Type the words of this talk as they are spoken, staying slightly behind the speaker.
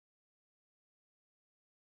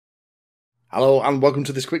Hello and welcome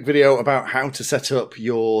to this quick video about how to set up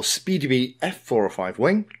your Speedybee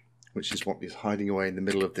F405-Wing, which is what is hiding away in the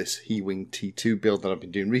middle of this Wing T2 build that I've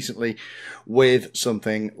been doing recently, with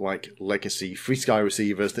something like legacy FreeSky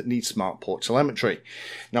receivers that need SmartPort telemetry.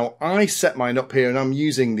 Now I set mine up here and I'm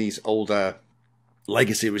using these older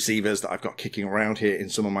legacy receivers that I've got kicking around here in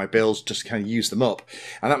some of my builds just to kind of use them up.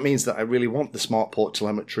 And that means that I really want the SmartPort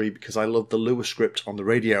telemetry because I love the Lua script on the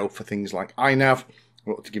radio for things like iNav,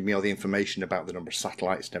 to give me all the information about the number of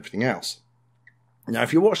satellites and everything else. Now,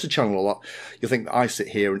 if you watch the channel a lot, you'll think that I sit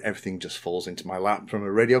here and everything just falls into my lap from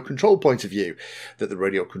a radio control point of view, that the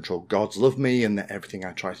radio control gods love me and that everything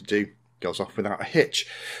I try to do goes off without a hitch.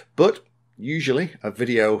 But usually a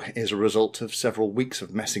video is a result of several weeks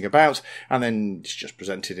of messing about, and then it's just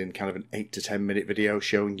presented in kind of an 8 to 10 minute video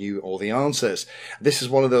showing you all the answers. This is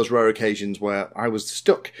one of those rare occasions where I was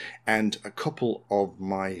stuck and a couple of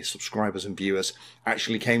my subscribers and viewers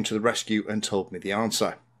actually came to the rescue and told me the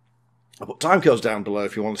answer. I'll put timecodes down below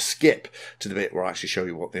if you want to skip to the bit where I actually show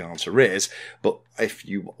you what the answer is, but if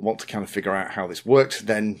you want to kind of figure out how this worked,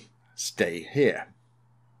 then stay here.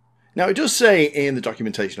 Now, it does say in the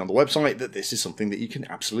documentation on the website that this is something that you can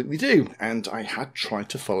absolutely do, and I had tried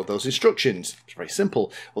to follow those instructions. It's very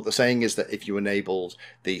simple. What they're saying is that if you enabled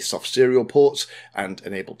the soft serial ports and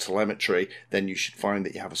enabled telemetry, then you should find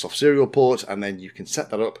that you have a soft serial port, and then you can set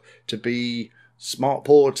that up to be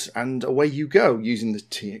SmartPort, and away you go using the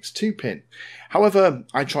TX2 pin. However,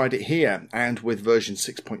 I tried it here, and with version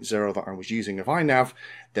 6.0 that I was using of iNav,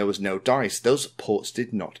 there was no dice. Those ports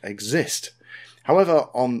did not exist. However,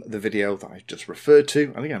 on the video that I just referred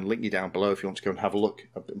to, and again, link you down below if you want to go and have a look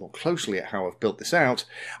a bit more closely at how I've built this out,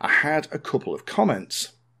 I had a couple of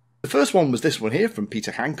comments. The first one was this one here from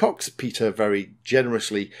Peter Hancock. Peter very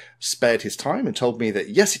generously spared his time and told me that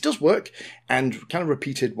yes, it does work, and kind of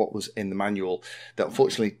repeated what was in the manual that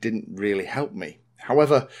unfortunately didn't really help me.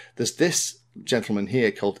 However, there's this gentleman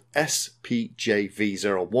here called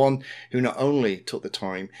SPJV01 who not only took the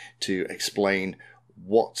time to explain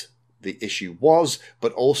what the issue was,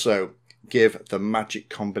 but also give the magic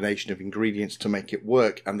combination of ingredients to make it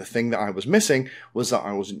work. And the thing that I was missing was that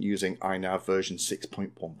I wasn't using iNav version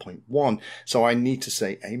 6.1.1. So I need to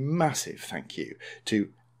say a massive thank you to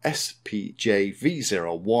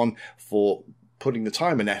SPJV01 for putting the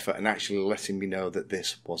time and effort and actually letting me know that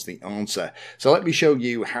this was the answer. So let me show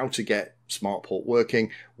you how to get SmartPort working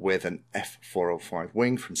with an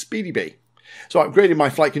F405-Wing from Speedybee. So I upgraded my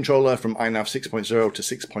flight controller from iNav 6.0 to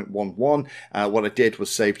 6.11. What I did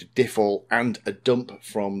was saved a default and a dump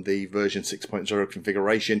from the version 6.0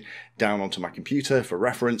 configuration down onto my computer for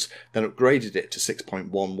reference, then upgraded it to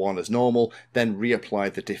 6.11 as normal, then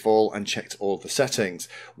reapplied the default and checked all the settings.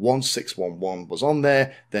 Once 6.11 was on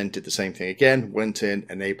there, then did the same thing again, went in,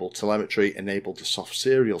 enabled telemetry, enabled the soft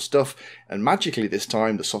serial stuff, and magically this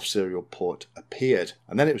time the soft serial port appeared.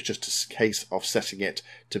 And then it was just a case of setting it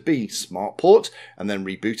to be SmartPort and then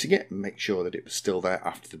rebooting it and make sure that it was still there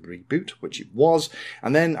after the reboot, which it was.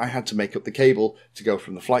 And then I had to make up the cable to go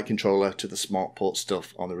from the flight controller to the SmartPort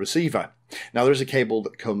stuff on the receiver. Now there is a cable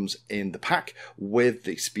that comes in the pack with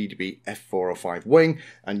the Speedybee F405-Wing,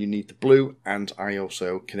 and you need the blue, and I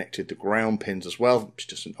also connected the ground pins as well. It's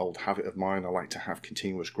just an old habit of mine. I like to have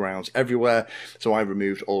continuous grounds everywhere, so I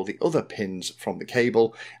removed all the other pins from the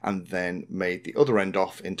cable and then made the other end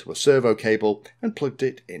off into a servo cable and plugged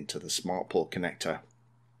it into the SmartPort connector.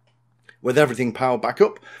 With everything powered back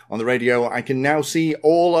up on the radio, I can now see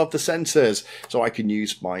all of the sensors, so I can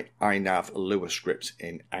use my iNav Lua script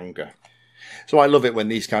in anger. So I love it when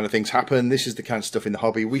these kind of things happen. This is the kind of stuff in the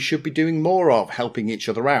hobby we should be doing more of, helping each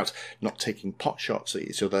other out, not taking pot shots at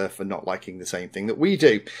each other for not liking the same thing that we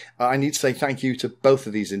do. I need to say thank you to both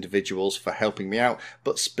of these individuals for helping me out,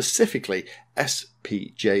 but specifically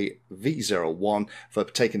SPJV01 for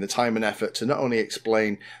taking the time and effort to not only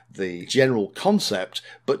explain the general concept,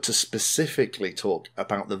 but to specifically talk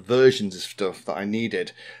about the versions of stuff that I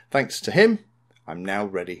needed. Thanks to him, I'm now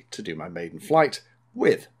ready to do my maiden flight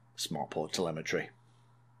with SmartPort telemetry.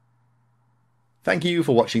 Thank you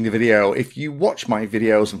for watching the video. If you watch my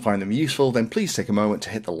videos and find them useful, then please take a moment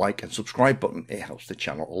to hit the like and subscribe button. It helps the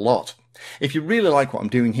channel a lot. If you really like what I'm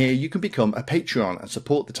doing here, you can become a Patreon and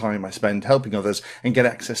support the time I spend helping others and get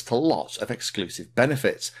access to lots of exclusive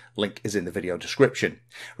benefits. Link is in the video description.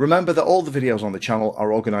 Remember that all the videos on the channel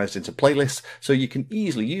are organized into playlists, so you can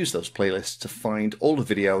easily use those playlists to find all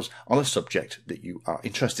the videos on a subject that you are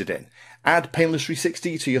interested in. Add Painless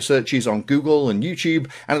 360 to your searches on Google and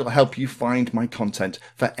YouTube, and it'll help you find my content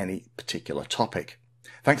for any particular topic.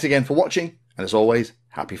 Thanks again for watching, and as always,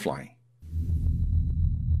 happy flying.